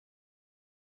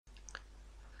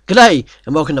G'day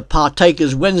and welcome to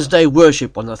Partakers Wednesday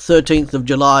Worship on the 13th of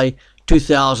July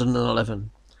 2011.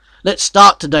 Let's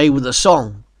start today with a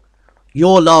song,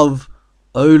 Your Love,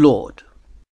 O Lord.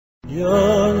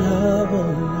 Your love, O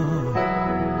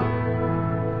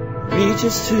Lord,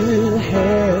 reaches to the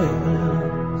heavens.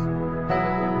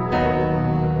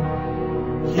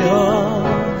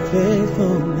 Your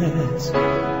faithfulness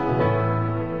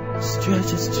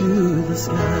stretches to the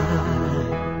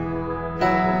sky.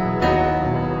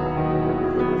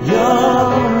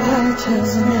 Your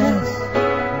righteousness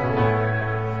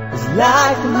is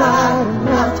like a mighty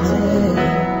mountain.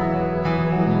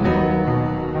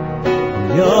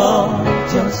 Your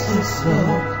justice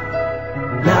flows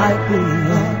like the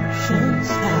ocean's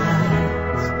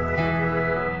tides.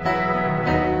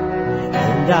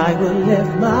 And I will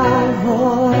lift my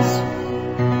voice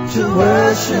to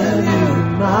worship you,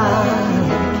 my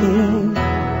King.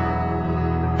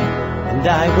 And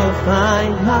I will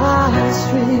find my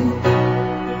strength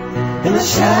in the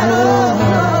shadow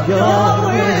of your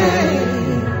wings.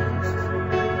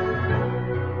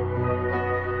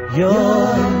 Your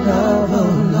love, O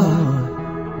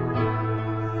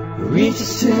Lord,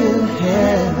 reaches to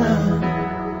heaven.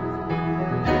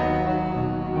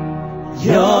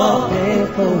 Your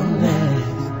faithfulness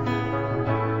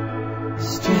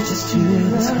stretches to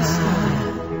the sky.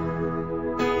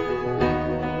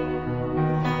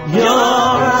 Your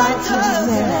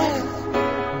righteousness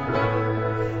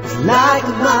is like a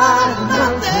mighty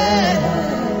mountain.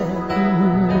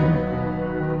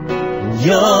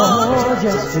 Your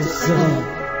justice flows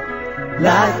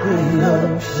like the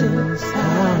ocean's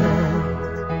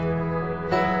tides.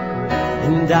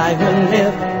 And I will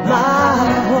lift my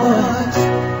voice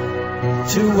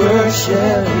to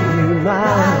worship you,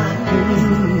 my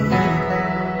King.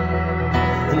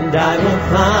 And I will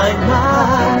find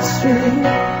my strength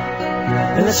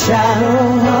in the shadow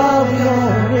of your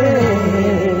wings.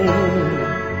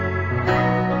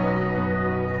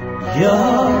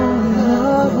 Your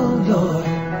love, O Lord,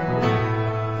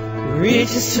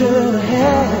 reaches to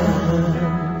heaven,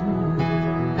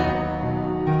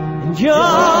 and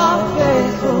your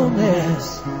faithfulness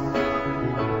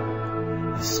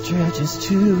stretches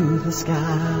to the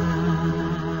sky.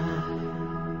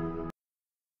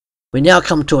 We now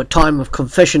come to a time of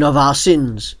confession of our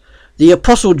sins. The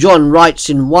Apostle John writes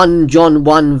in 1 John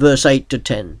 1 verse 8 to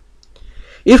 10,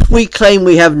 "If we claim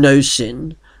we have no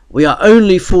sin, we are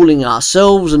only fooling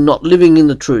ourselves and not living in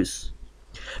the truth.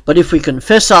 But if we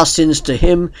confess our sins to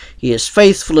him, he is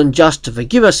faithful and just to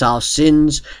forgive us our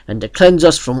sins and to cleanse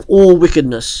us from all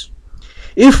wickedness.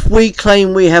 If we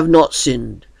claim we have not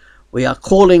sinned, we are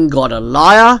calling God a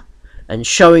liar and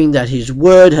showing that his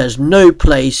word has no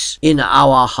place in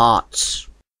our hearts."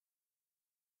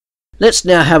 Let's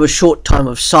now have a short time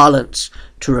of silence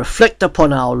to reflect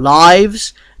upon our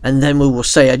lives, and then we will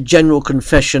say a general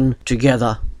confession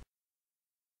together.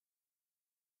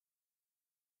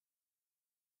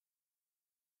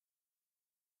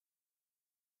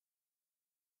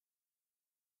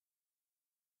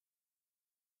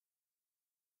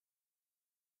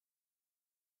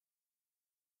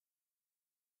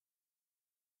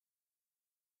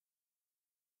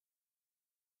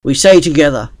 We say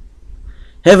together,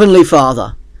 Heavenly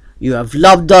Father, you have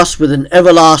loved us with an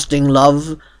everlasting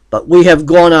love, but we have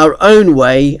gone our own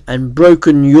way and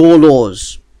broken your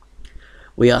laws.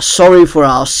 We are sorry for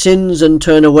our sins and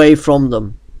turn away from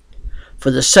them.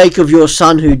 For the sake of your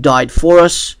Son who died for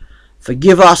us,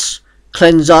 forgive us,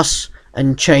 cleanse us,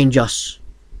 and change us.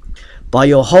 By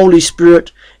your Holy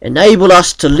Spirit, enable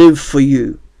us to live for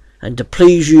you and to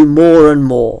please you more and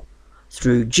more.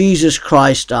 Through Jesus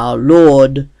Christ our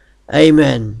Lord.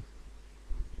 Amen.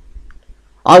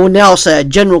 I will now say a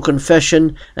general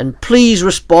confession, and please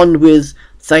respond with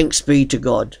thanks be to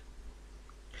God.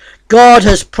 God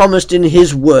has promised in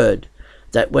his word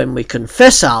that when we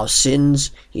confess our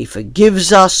sins, he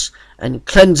forgives us and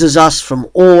cleanses us from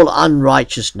all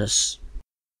unrighteousness.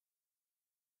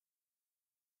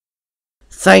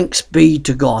 Thanks be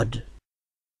to God.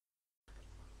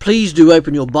 Please do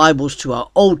open your Bibles to our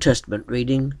Old Testament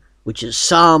reading, which is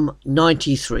Psalm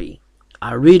 93.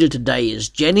 Our reader today is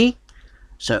Jenny,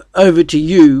 so over to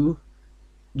you,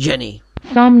 Jenny.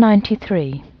 Psalm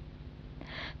 93.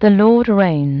 The Lord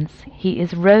reigns, he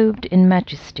is robed in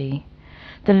majesty.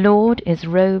 The Lord is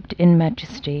robed in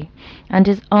majesty, and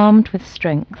is armed with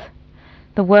strength.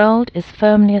 The world is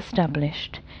firmly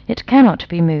established, it cannot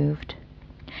be moved.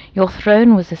 Your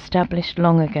throne was established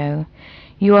long ago,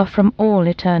 you are from all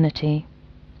eternity.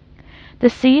 The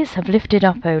seas have lifted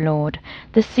up, O Lord,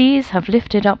 the seas have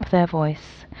lifted up their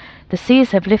voice. The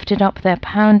seas have lifted up their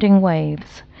pounding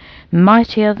waves.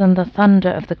 mightier than the thunder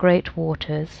of the great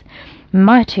waters,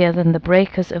 mightier than the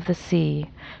breakers of the sea.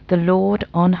 The Lord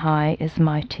on high is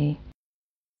mighty.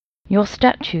 Your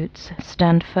statutes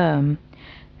stand firm.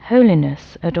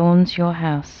 Holiness adorns your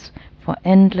house for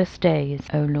endless days,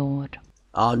 O Lord.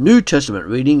 Our New Testament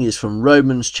reading is from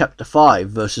Romans chapter 5,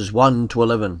 verses 1 to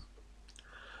 11.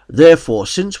 Therefore,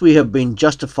 since we have been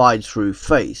justified through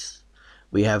faith,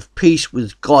 we have peace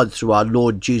with God through our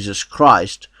Lord Jesus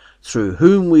Christ, through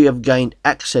whom we have gained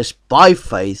access by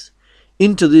faith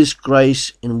into this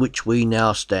grace in which we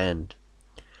now stand.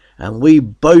 And we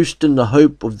boast in the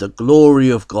hope of the glory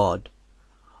of God.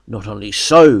 Not only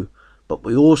so, but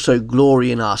we also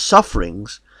glory in our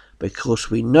sufferings, because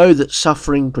we know that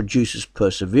suffering produces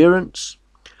perseverance,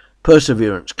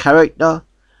 perseverance character,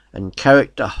 and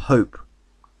character hope.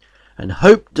 And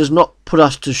hope does not put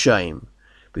us to shame,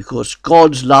 because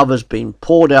God's love has been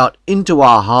poured out into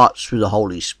our hearts through the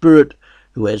Holy Spirit,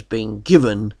 who has been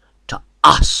given to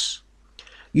us.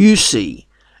 You see,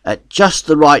 at just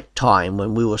the right time,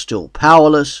 when we were still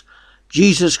powerless,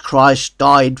 Jesus Christ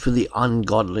died for the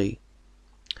ungodly.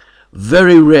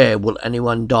 Very rare will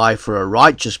anyone die for a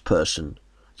righteous person,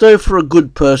 though for a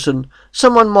good person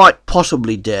someone might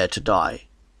possibly dare to die.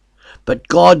 But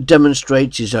God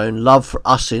demonstrates his own love for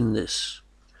us in this: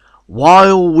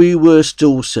 while we were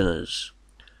still sinners,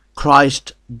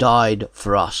 Christ died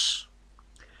for us.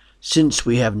 Since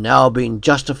we have now been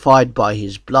justified by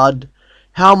his blood,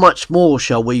 how much more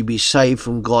shall we be saved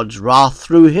from God's wrath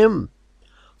through him?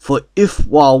 For if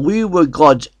while we were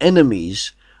God's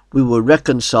enemies we were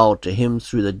reconciled to him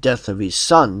through the death of his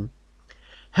Son,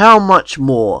 how much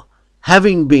more,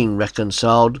 having been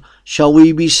reconciled, shall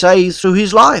we be saved through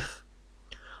his life?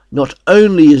 Not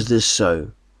only is this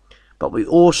so, but we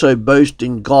also boast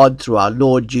in God through our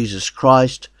Lord Jesus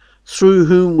Christ, through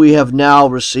whom we have now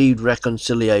received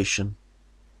reconciliation.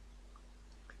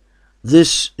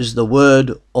 This is the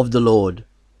word of the Lord.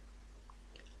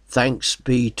 Thanks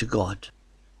be to God.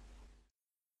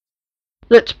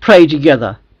 Let's pray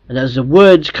together, and as the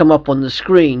words come up on the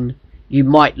screen, you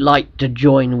might like to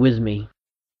join with me.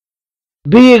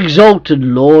 Be exalted,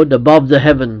 Lord, above the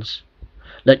heavens.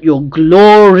 Let your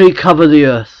glory cover the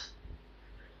earth.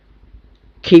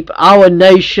 Keep our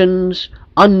nations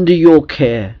under your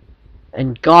care,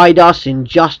 and guide us in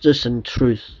justice and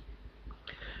truth.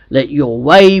 Let your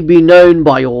way be known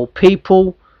by all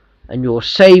people, and your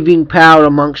saving power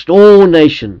amongst all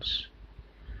nations.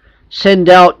 Send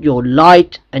out your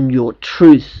light and your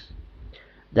truth,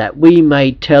 that we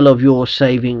may tell of your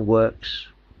saving works.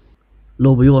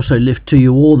 Lord, we also lift to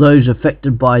you all those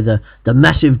affected by the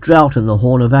massive drought in the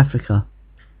Horn of Africa.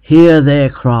 Hear their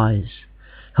cries.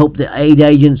 Help the aid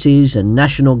agencies and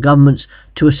national governments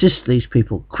to assist these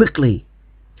people quickly.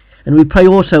 And we pray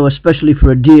also especially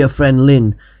for a dear friend,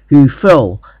 Lynn, who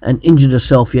fell and injured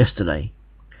herself yesterday.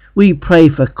 We pray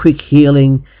for quick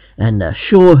healing and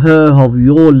assure her of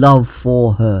your love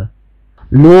for her.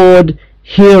 Lord,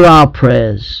 hear our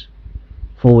prayers,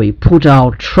 for we put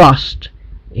our trust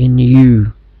in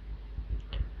you.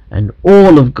 And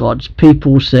all of God's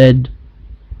people said,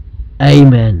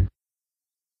 Amen.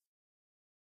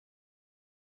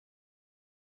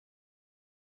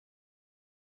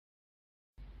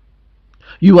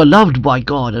 You are loved by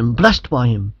God and blessed by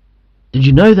him. Did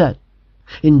you know that?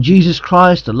 In Jesus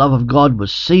Christ, the love of God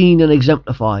was seen and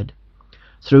exemplified.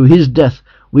 Through his death,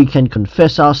 we can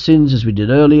confess our sins as we did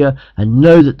earlier and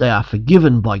know that they are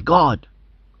forgiven by God.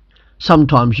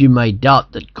 Sometimes you may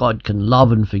doubt that God can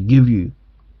love and forgive you.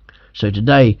 So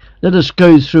today, let us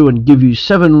go through and give you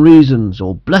 7 reasons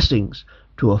or blessings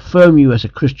to affirm you as a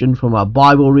Christian from our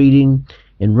Bible reading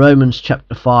in Romans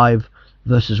chapter 5,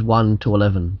 verses 1 to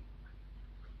 11.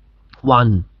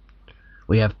 1.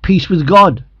 We have peace with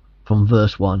God, from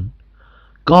verse 1.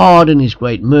 God in his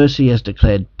great mercy has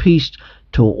declared peace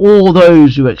to all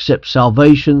those who accept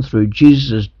salvation through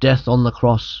Jesus' death on the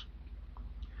cross.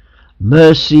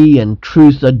 Mercy and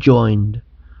truth are joined.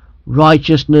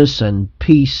 Righteousness and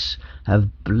peace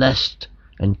have blessed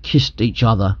and kissed each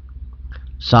other.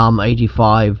 Psalm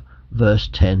 85, verse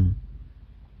 10.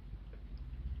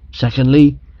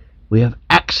 Secondly, we have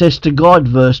access to God,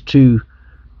 verse 2.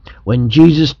 When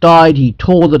Jesus died, he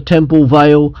tore the temple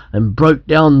veil and broke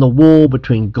down the wall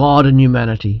between God and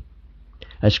humanity.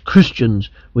 As Christians,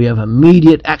 we have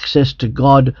immediate access to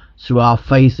God through our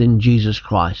faith in Jesus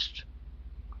Christ.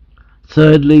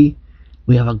 Thirdly,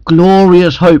 we have a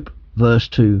glorious hope, verse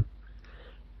 2.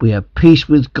 We have peace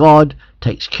with God,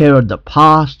 takes care of the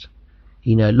past.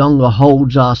 He no longer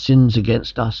holds our sins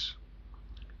against us.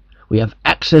 We have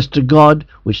access to God,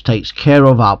 which takes care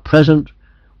of our present.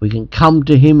 We can come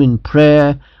to him in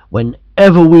prayer whenever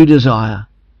whatever we desire.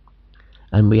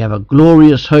 And we have a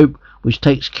glorious hope which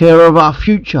takes care of our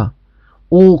future.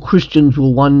 All Christians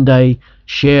will one day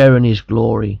share in his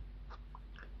glory.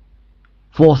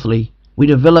 Fourthly, we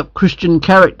develop Christian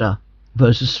character,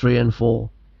 verses 3 and 4.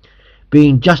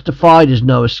 Being justified is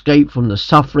no escape from the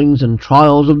sufferings and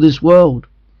trials of this world.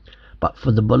 But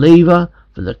for the believer,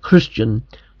 for the Christian,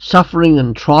 suffering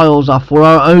and trials are for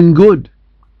our own good.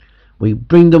 We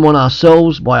bring them on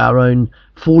ourselves by our own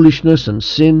foolishness and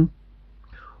sin.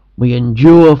 We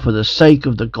endure for the sake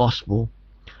of the gospel.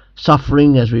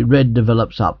 Suffering, as we read,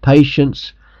 develops our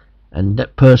patience and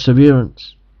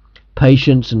perseverance.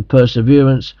 Patience and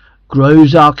perseverance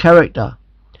grows our character,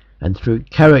 and through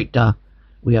character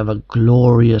we have a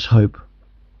glorious hope.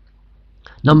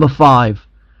 Number 5,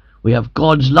 we have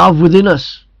God's love within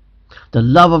us. The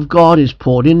love of God is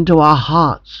poured into our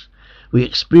hearts. We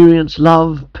experience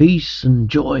love, peace and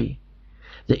joy.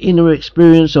 The inner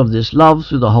experience of this love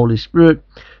through the Holy Spirit,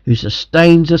 who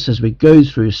sustains us as we go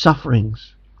through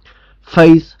sufferings.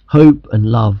 Faith, hope and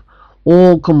love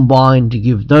all combine to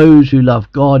give those who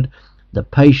love God the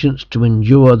patience to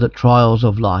endure the trials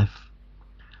of life.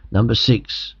 Number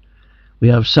 6, we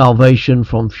have salvation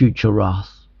from future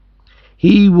wrath.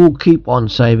 He will keep on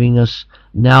saving us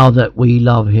now that we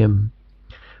love him.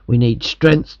 We need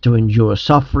strength to endure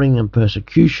suffering and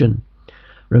persecution,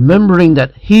 remembering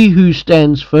that he who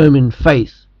stands firm in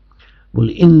faith will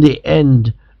in the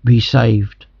end be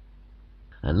saved.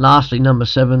 And lastly, number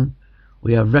 7,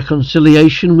 we have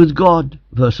reconciliation with God,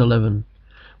 verse 11.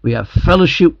 We have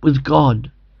fellowship with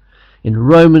God. In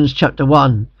Romans chapter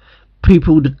 1,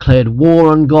 people declared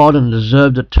war on God and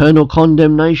deserved eternal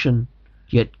condemnation.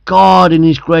 Yet God in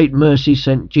his great mercy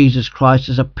sent Jesus Christ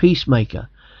as a peacemaker,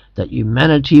 that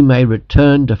humanity may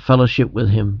return to fellowship with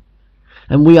him.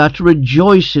 And we are to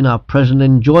rejoice in our present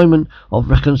enjoyment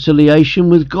of reconciliation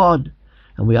with God.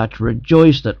 And we are to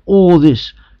rejoice that all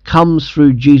this comes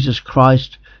through Jesus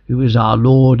Christ, who is our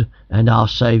Lord and our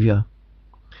Saviour.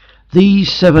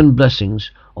 These 7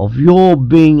 blessings of your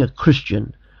being a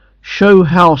Christian show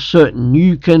how certain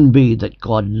you can be that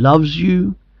God loves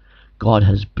you, God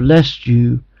has blessed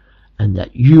you, and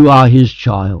that you are his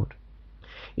child.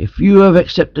 If you have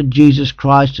accepted Jesus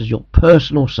Christ as your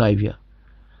personal Saviour,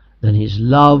 then his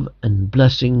love and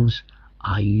blessings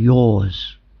are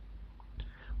yours.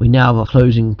 We now have a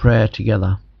closing prayer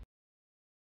together.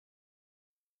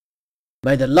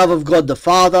 May the love of God the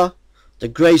Father, the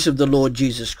grace of the Lord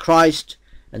Jesus Christ,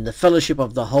 and the fellowship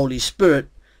of the Holy Spirit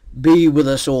be with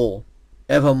us all,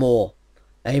 evermore.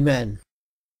 Amen.